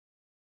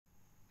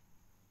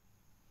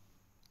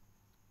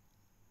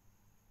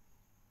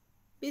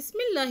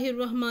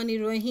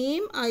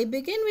Bismillahirrahmanirrahim. I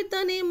begin with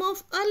the name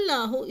of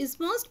Allah, who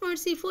is most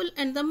merciful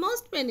and the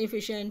most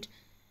beneficent.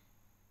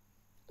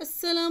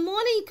 Assalamu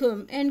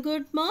alaikum and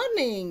good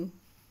morning.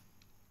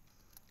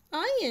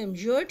 I am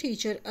your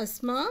teacher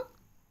Asma.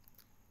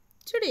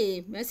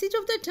 Today, message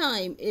of the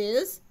time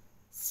is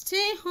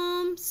stay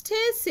home,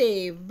 stay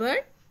safe,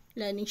 but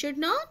learning should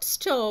not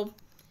stop.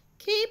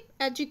 Keep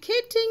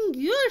educating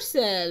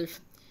yourself.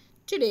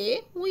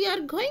 Today, we are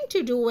going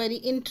to do very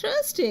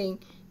interesting.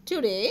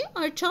 Today,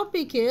 our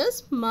topic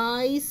is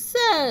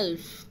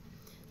myself.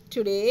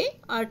 Today,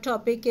 our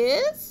topic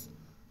is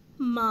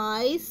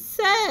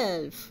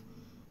myself.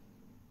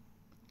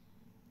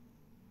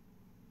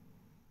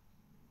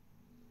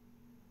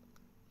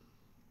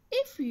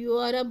 If you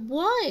are a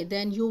boy,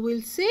 then you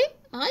will say,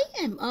 I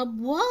am a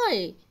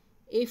boy.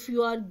 If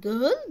you are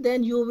girl,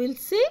 then you will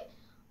say,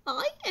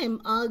 I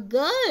am a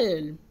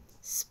girl.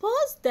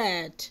 Suppose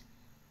that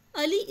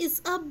Ali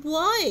is a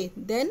boy,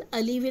 then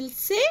Ali will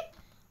say,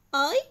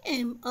 I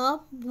am a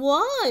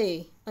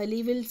boy.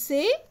 Ali will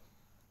say,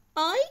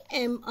 I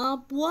am a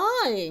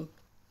boy.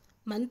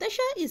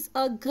 Mantasha is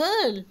a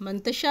girl.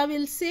 Mantasha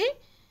will say,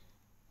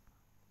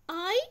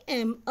 I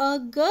am a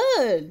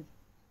girl.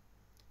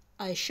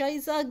 Aisha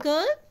is a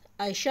girl.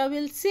 Aisha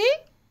will say,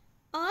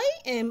 I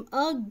am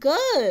a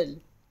girl.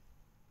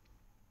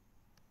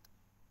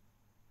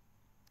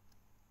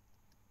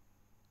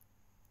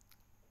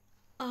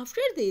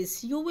 After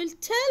this, you will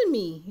tell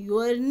me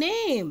your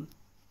name.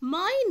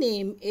 My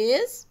name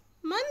is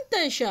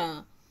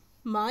Mantasha.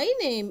 My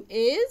name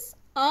is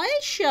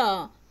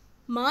Aisha.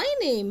 My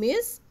name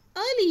is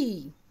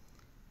Ali.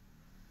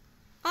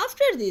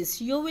 After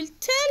this, you will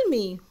tell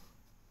me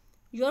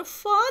your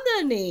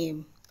father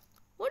name.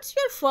 What's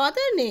your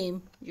father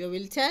name? You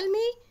will tell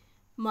me,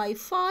 my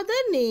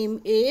father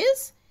name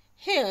is.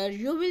 Here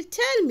you will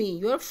tell me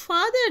your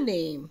father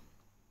name.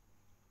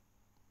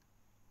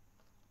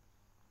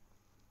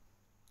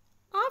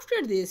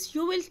 After this,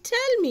 you will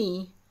tell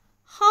me,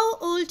 how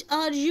old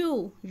are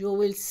you? You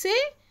will say,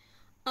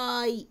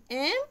 I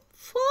am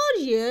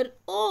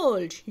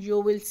 4-year-old. You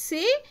will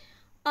say,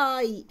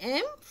 I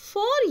am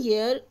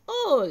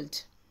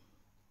 4-year-old.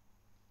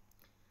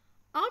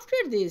 After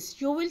this,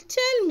 you will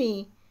tell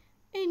me,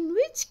 in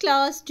which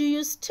class do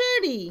you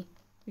study?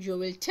 You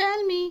will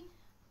tell me,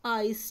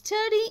 I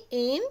study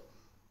in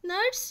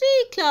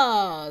nursery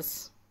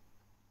class.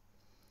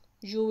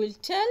 You will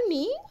tell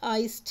me,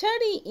 I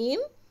study in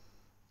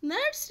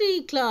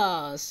nursery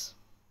class.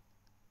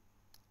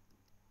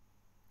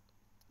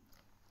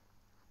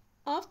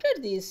 After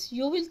this,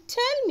 you will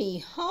tell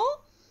me how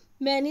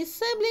many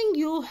siblings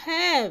you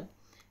have.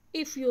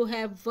 If you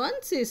have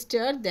one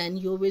sister, then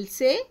you will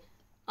say,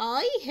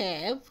 I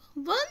have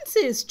one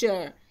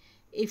sister.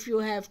 If you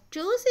have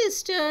two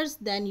sisters,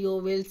 then you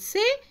will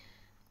say,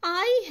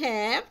 I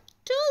have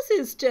two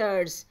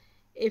sisters.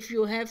 If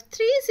you have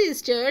three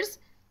sisters,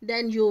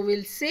 then you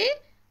will say,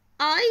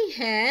 I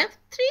have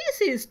three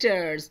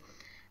sisters.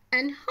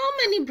 And how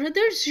many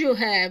brothers you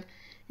have?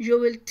 You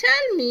will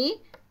tell me,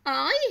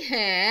 I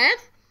have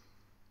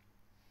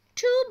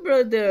two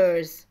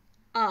brothers.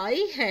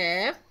 I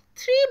have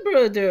three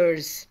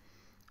brothers.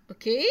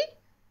 Okay?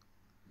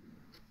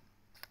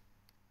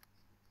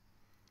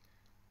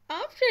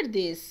 After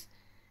this,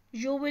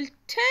 you will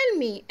tell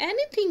me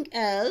anything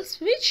else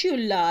which you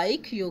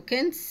like, you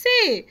can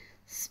say.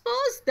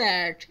 Suppose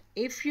that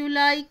if you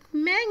like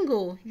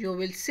mango, you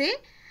will say,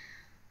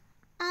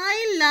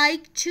 I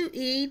like to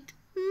eat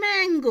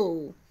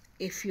mango.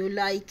 If you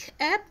like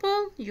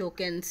apple, you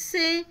can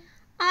say,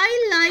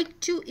 I like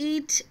to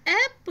eat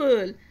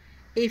apple.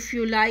 If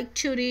you like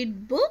to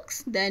read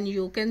books, then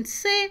you can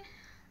say,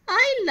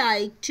 I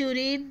like to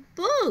read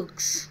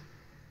books.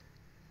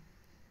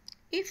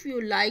 If you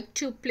like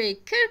to play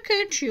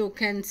cricket, you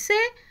can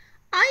say,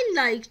 I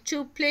like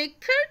to play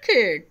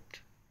cricket.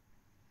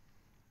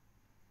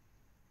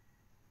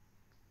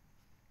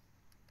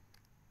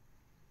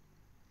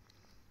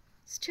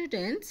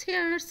 Students,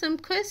 here are some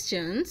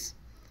questions.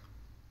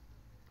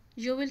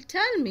 You will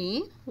tell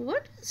me,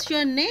 what is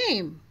your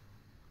name?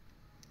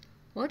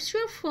 What's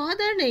your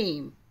father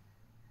name?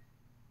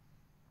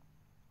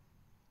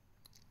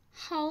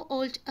 How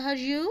old are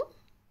you?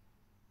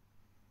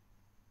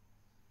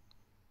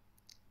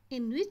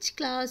 In which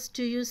class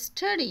do you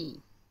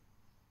study?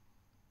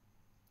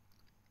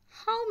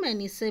 How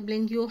many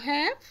siblings you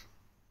have?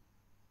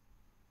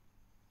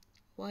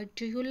 What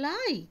do you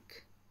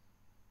like?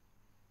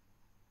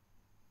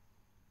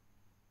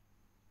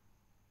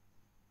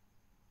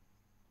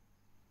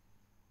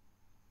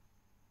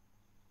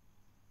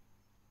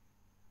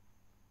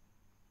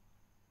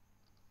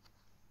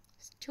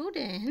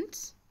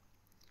 Students,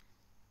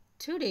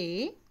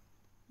 today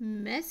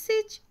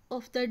message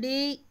of the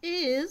day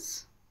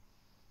is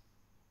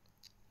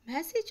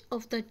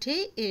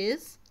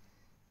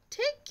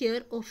take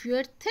care of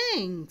your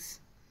things.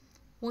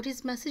 What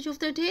is message of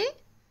the day?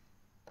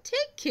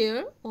 Take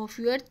care of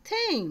your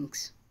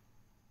things.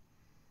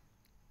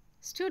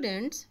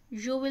 Students,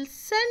 you will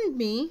send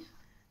me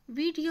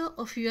video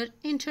of your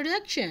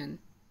introduction.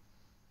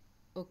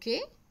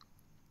 Okay?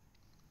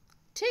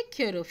 Take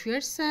care of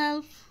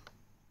yourself.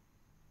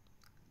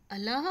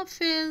 Allah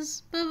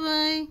Hafiz. Bye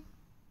bye.